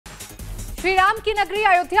श्री राम की नगरी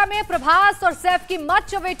अयोध्या में प्रभास और सैफ की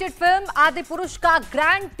मच अवेटेड फिल्म आदिपुरुष का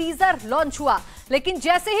ग्रैंड टीजर लॉन्च हुआ, लेकिन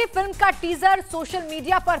जैसे ही फिल्म का टीजर सोशल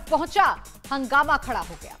मीडिया पर पहुंचा, हंगामा खड़ा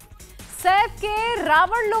हो गया। सैफ के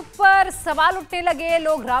रावण लुक पर सवाल उठने लगे।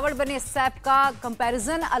 लोग रावण बने सैफ का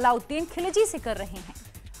कंपैरिजन अलाउद्दीन खिलजी से कर रहे हैं।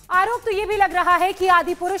 आरोप तो यह भी लग रहा है कि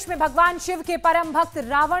आदिपुरुष में भगवान शिव के परम भक्त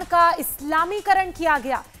रावण का इस्लामीकरण किया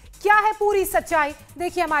गया। क्या है पूरी सच्चाई,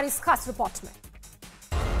 देखिए हमारी इस खास रिपोर्ट में।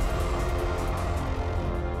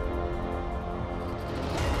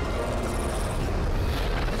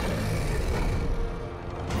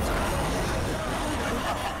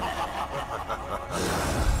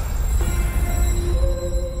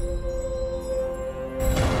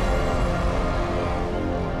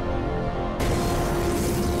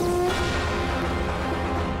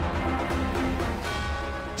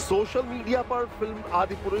 सोशल मीडिया पर फिल्म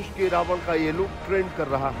आदिपुरुष के रावण का ये लुक ट्रेंड कर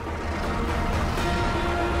रहा है।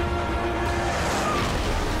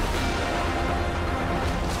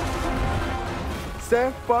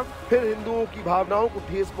 सैफ पर फिर हिंदुओं की भावनाओं को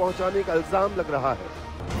ठेस पहुंचाने का इल्जाम लग रहा है।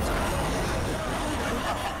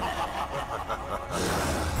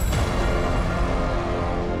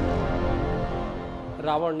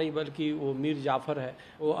 रावण नहीं बल्कि वो मीर जाफर है,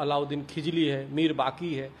 वो अलाउद्दीन खिजली है, मीर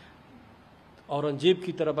बाकी है, औरंगजेब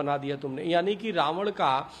की तरह बना दिया तुमने। यानी कि रावण का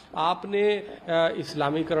आपने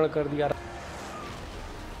इस्लामीकरण कर दिया।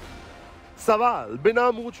 सवाल बिना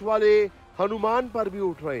मूंछ वाले हनुमान पर भी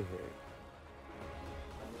उठ रहे हैं।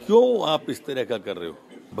 क्यों आप इस तरह का कर रहे हो?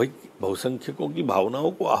 भाई, बहुसंख्यकों की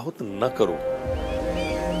भावनाओं को आहत न करो।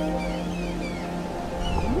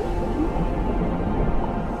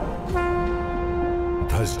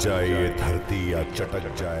 धस जाए ये धरती या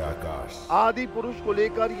चटक जाए आकाश। आदि पुरुष को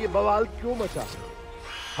लेकर ये बवाल क्यों मचा?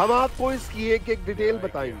 हम आपको इसकी एक एक डिटेल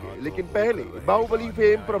बताएंगे, लेकिन पहले बाहुबली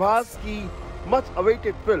फेम प्रभास की मच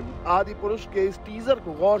अवेटेड फिल्म आदि पुरुष के इस टीजर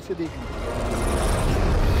को गौर से देख लीजिए।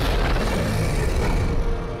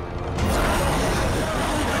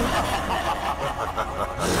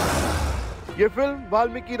 ये फिल्म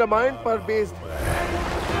वाल्मीकि रामायण पर बेस्ड है।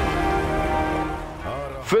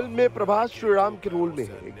 फिल्म में प्रभास श्री राम के रोल में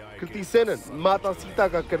है, कृति सेनन माता सीता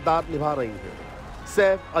का किरदार निभा रही है,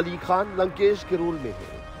 सैफ अली खान लंकेश के रोल में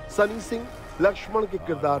है, सनी सिंह लक्ष्मण के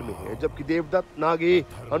किरदार में है, जबकि देवदत्त नागे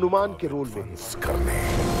हनुमान के रोल में है।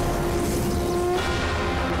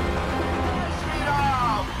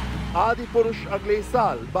 आदि पुरुष अगले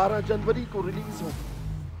साल 12 जनवरी को रिलीज होगी,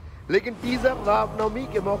 लेकिन टीजर रामनवमी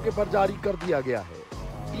के मौके पर जारी कर दिया गया है।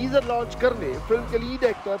 टीजर लॉन्च करने फिल्म के लीड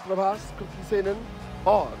एक्टर प्रभास, कृति सेनन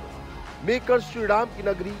और मेकर्स श्री राम की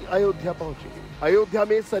नगरी अयोध्या पहुंचे। अयोध्या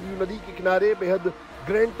में सरयू नदी के किनारे बेहद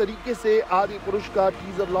ग्रैंड तरीके से आदि पुरुष का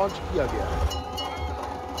टीजर लॉन्च किया गया है।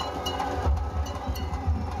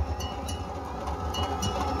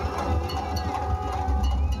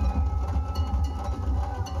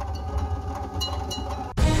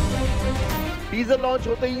 टीजर लॉन्च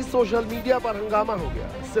होते ही सोशल मीडिया पर हंगामा हो गया।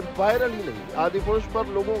 सिर्फ वायरल ही नहीं, आदि पुरुष पर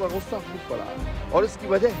लोगों का गुस्सा फूट पड़ा और इसकी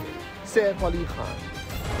वजह है सैफ अली खान।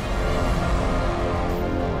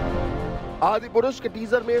 आदि पुरुष के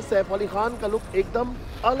टीजर में सैफ अली खान का लुक एकदम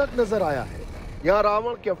अलग नजर आया है। यहाँ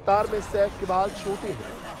रावण के अवतार में सैफ के बाल छोटे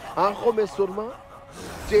हैं, आंखों में सुरमा,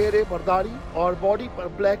 चेहरे पर दाढ़ी और बॉडी पर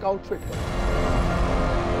ब्लैक आउटफिट है।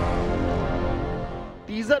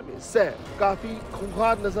 टीजर में सैफ काफी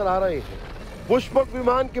खूंखार नजर आ रहे हैं। पुष्पक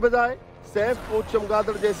विमान के बजाय सैफ को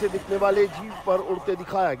चमगादड़ जैसे दिखने वाले जीव पर उड़ते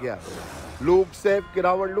दिखाया गया है। लोग सैफ के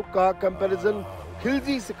रावण लुक का कंपैरिजन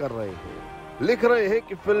खिलजी से कर रहे हैं। लिख रहे हैं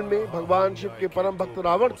कि फिल्म में भगवान शिव के परम भक्त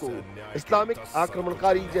रावण को इस्लामिक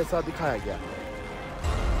आक्रमणकारी जैसा दिखाया गया है।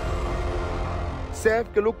 सैफ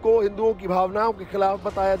के लुक को हिंदुओं की भावनाओं के खिलाफ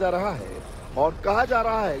बताया जा रहा है और कहा जा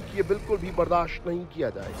रहा है कि ये बिल्कुल भी बर्दाश्त नहीं किया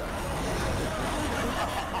जाएगा।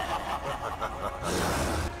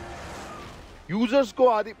 यूजर्स को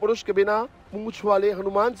आदि पुरुष के बिना मूंछ वाले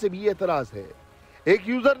हनुमान से भी एतराज है। एक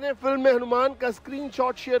यूजर ने फिल्म में हनुमान का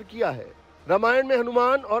स्क्रीनशॉट शेयर किया है। रामायण में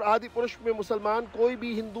हनुमान और आदि पुरुष में मुसलमान कोई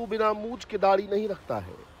भी हिंदू बिना मूंछ के दाढ़ी नहीं रखता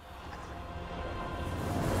है।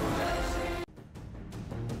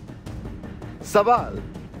 सवाल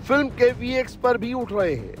फिल्म के वीएक्स पर भी उठ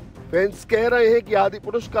रहे हैं। फैंस कह रहे हैं कि आदि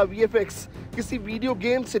पुरुष का वीएफएक्स किसी वीडियो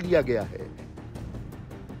गेम से लिया गया है।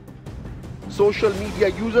 सोशल मीडिया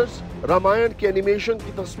यूजर्स रामायण के एनिमेशन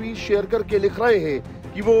की तस्वीर शेयर करके लिख रहे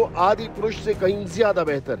हैं कि वो आदि पुरुष से कहीं ज्यादा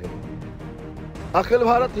बेहतर है। अखिल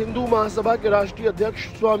भारत हिंदू महासभा के राष्ट्रीय अध्यक्ष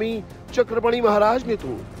स्वामी चक्रमणि महाराज ने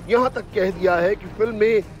तो यहां तक कह दिया है कि फिल्म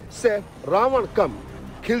में सैफ रावण कम,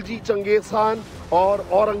 खिलजी चंगेज खान और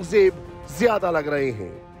औरंगजेब ज्यादा लग रहे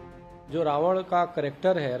हैं। जो रावण का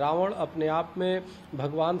करेक्टर है, रावण अपने आप में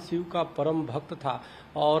भगवान शिव का परम भक्त था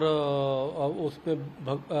और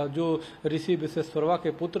उसमें जो ऋषि विश्वेश्वरवा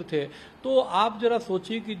के पुत्र थे। तो आप जरा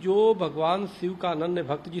सोचिए कि जो भगवान शिव का अनन्य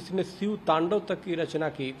भक्त, जिसने शिव तांडव तक की रचना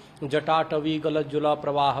की, जटाटवी गलज्जुला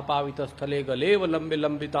प्रवाह पावित स्थले गलेव लंबे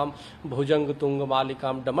लंबिताम भुजंग तुंग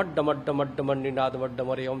मालिकाम डमट डमट डमट डमट निनाद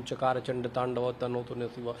डमर एवं चकार चंड तांडव तनो तुने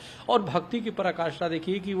शिव। और भक्ति की पराकाष्ठा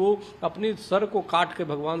देखिए कि वो अपने सर को काट के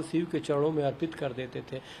भगवान शिव के चरणों में अर्पित कर देते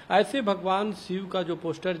थे। ऐसे भगवान शिव का जो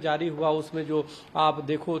पोस्टर जारी हुआ, उसमें जो आप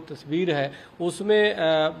देखो तस्वीर है, उसमें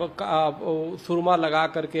सुरमा लगा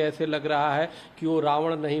करके ऐसे लग रहा है कि वो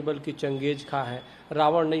रावण नहीं बल्कि चंगेज खां है,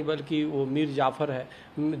 रावण नहीं बल्कि वो मीर जाफर है।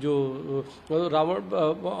 जो रावण,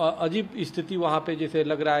 अजीब स्थिति वहाँ पे जैसे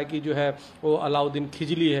लग रहा है कि जो है वो अलाउद्दीन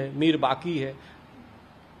खिजली है, मीर बाकी है,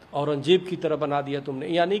 औरंगजेब की तरह बना दिया तुमने।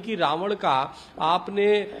 यानी कि रावण का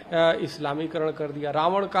आपने इस्लामीकरण कर दिया,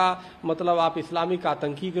 रावण का मतलब आप इस्लामिक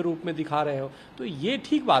आतंकी के रूप में दिखा रहे हो, तो ये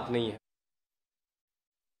ठीक बात नहीं है।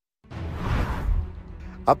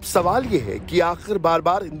 अब सवाल यह है कि आखिर बार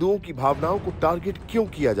बार हिंदुओं की भावनाओं को टारगेट क्यों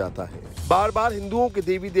किया जाता है? बार बार हिंदुओं के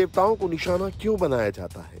देवी देवताओं को निशाना क्यों बनाया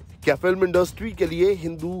जाता है? क्या फिल्म इंडस्ट्री के लिए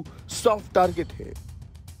हिंदू सॉफ्ट टारगेट है?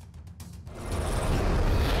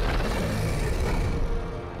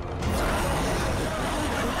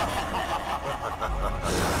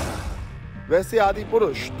 वैसे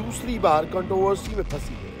आदिपुरुष दूसरी बार कंट्रोवर्सी में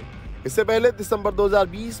फंसी है। इससे पहले दिसंबर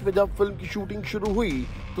 2020 में जब फिल्म की शूटिंग शुरू हुई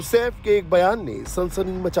तो सैफ के एक बयान ने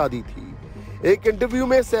सनसनी मचा दी थी। एक इंटरव्यू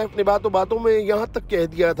में सैफ ने बातों बातों में यहां तक कह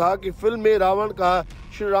दिया था कि फिल्म में रावण का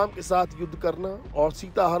श्री राम के साथ युद्ध करना और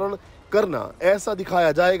सीता हरण करना ऐसा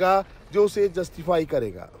दिखाया जाएगा जो उसे जस्टिफाई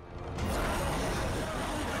करेगा।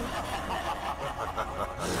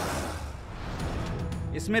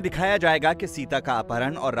 इसमें दिखाया जाएगा कि सीता का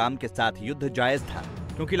अपहरण और राम के साथ युद्ध जायज था,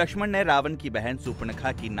 क्योंकि लक्ष्मण ने रावण की बहन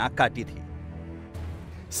सुपर्णखा की नाक काटी थी।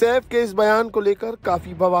 सैफ के इस बयान को लेकर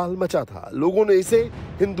काफी बवाल मचा था। लोगों ने इसे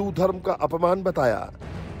हिंदू धर्म का अपमान बताया।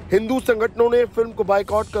 हिंदू संगठनों ने फिल्म को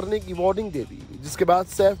बायकॉट करने की वार्निंग दे दी, जिसके बाद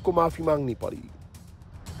सैफ को माफी मांगनी पड़ी।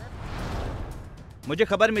 मुझे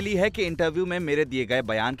खबर मिली है कि इंटरव्यू में मेरे दिए गए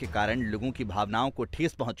बयान के कारण लोगों की भावनाओं को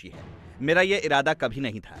ठेस पहुंची है। मेरा यह इरादा कभी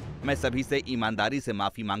नहीं था। मैं सभी से ईमानदारी से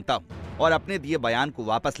माफी मांगता हूं और अपने दिए बयान को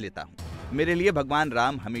वापस लेता हूं। मेरे लिए भगवान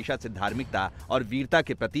राम हमेशा से धार्मिकता और वीरता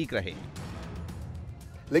के प्रतीक रहे।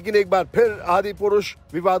 लेकिन एक बार फिर आदिपुरुष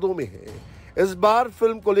विवादों में है। इस बार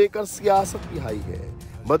फिल्म को लेकर सियासत भी आई है।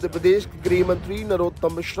 मध्य प्रदेश के गृह मंत्री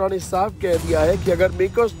नरोत्तम मिश्रा ने साफ कह दिया है कि अगर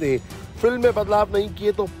मेकर्स ने फिल्म में बदलाव नहीं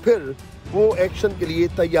किए तो फिर वो एक्शन के लिए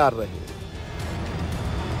तैयार रहे।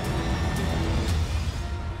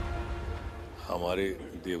 हमारे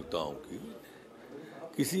देवताओं की,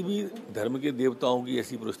 किसी भी धर्म के देवताओं की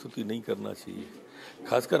ऐसी प्रस्तुति नहीं करना चाहिए।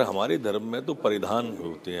 खासकर हमारे धर्म में तो परिधान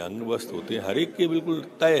होते हैं, अंग वस्त्र होते हैं, हर एक के बिल्कुल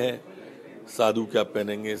तय है। साधु क्या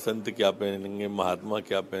पहनेंगे, संत क्या पहनेंगे, महात्मा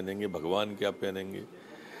क्या पहनेंगे, भगवान क्या पहनेंगे,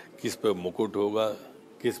 किस पे मुकुट होगा,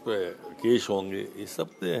 किस पे केश होंगे, ये सब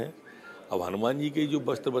तय है। अब हनुमान जी के जो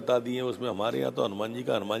वस्त्र बता दिए हैं, उसमें हमारे यहाँ तो हनुमान जी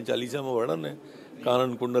का हनुमान चालीसा में वर्णन है,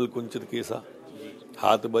 कानन कुंडल कुंचित केसा,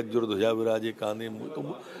 हाथ वज्र ध्वजा विराजे कांधे। तो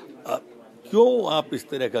क्यों आप इस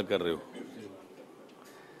तरह का कर रहे हो?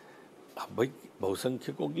 भाई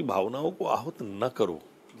बहुसंख्यकों की भावनाओं को आहत न करो।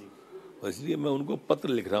 इसलिए मैं उनको पत्र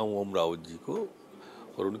लिख रहा हूँ ओम रावत जी को,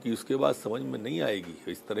 और उनकी उसके बाद समझ में नहीं आएगी,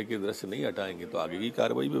 इस तरह के दृश्य नहीं हटाएंगे तो आगे की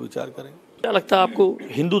कार्रवाई में विचार करें। क्या लगता है आपको,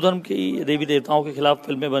 हिंदू धर्म के देवी देवताओं के खिलाफ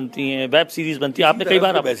फिल्में बनती हैं, वेब सीरीज बनती है, आपने कई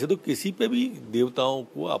बार वैसे तो किसी पे भी देवताओं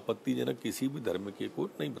को आपत्तिजनक किसी भी धर्म के को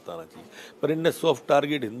नहीं बताना चाहिए, पर इनने सॉफ्ट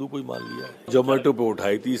टारगेट हिंदू को ही मान लिया है। जोमेटो पे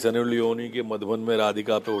उठाई थी, सनी लियोनी के मधुबन में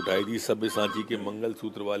राधिका पे उठाई थी, सब्यसाची के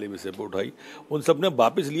मंगलसूत्र वाले विषय पे उठाई, उन सब ने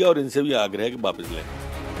वापस लिया और इनसे भी आग्रह है कि वापस लें।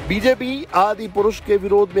 बीजेपी आदिपुरुष के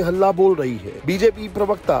विरोध में हल्ला बोल रही है। बीजेपी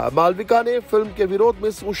प्रवक्ता मालविका ने फिल्म के विरोध में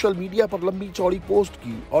सोशल मीडिया पर लंबी चौड़ी पोस्ट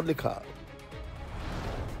की और लिखा,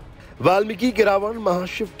 वाल्मीकि के रावण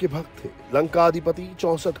महाशिव के भक्त थे, लंकाधिपति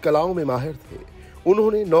 64 कलाओं में माहिर थे,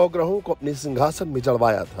 उन्होंने 9 ग्रहों को अपने सिंहासन में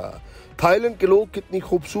जड़वाया था। थाईलैंड के लोग कितनी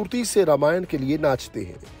खूबसूरती से रामायण के लिए नाचते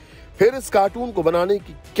हैं, फिर इस कार्टून को बनाने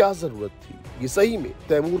की क्या जरूरत थी? ये सही में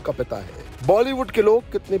तैमूर का पिता है। बॉलीवुड के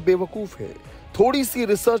लोग कितने बेवकूफ हैं, थोड़ी सी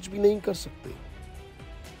रिसर्च भी नहीं कर सकते।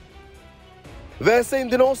 वैसे इन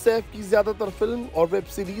दिनों सैफ की ज्यादातर फिल्म और वेब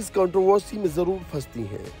सीरीज कंट्रोवर्सी में जरूर फंसती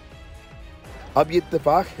हैं। अब ये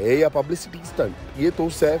इत्तेफाक है या पब्लिसिटी स्टंट, ये तो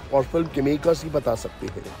सैफ और फिल्म के मेकर्स ही बता सकते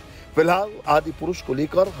हैं। फिलहाल आदिपुरुष को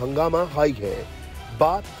लेकर हंगामा हाई है,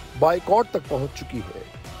 बात बायकॉट तक पहुंच चुकी है।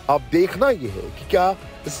 अब देखना यह है कि क्या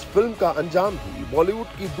इस फिल्म का अंजाम भी बॉलीवुड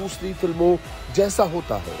की दूसरी फिल्मों जैसा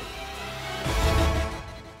होता है।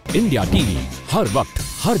 इंडिया टीवी हर वक्त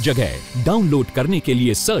हर जगह डाउनलोड करने के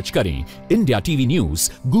लिए सर्च करें India TV news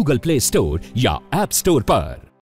Google play store या ऐप स्टोर पर।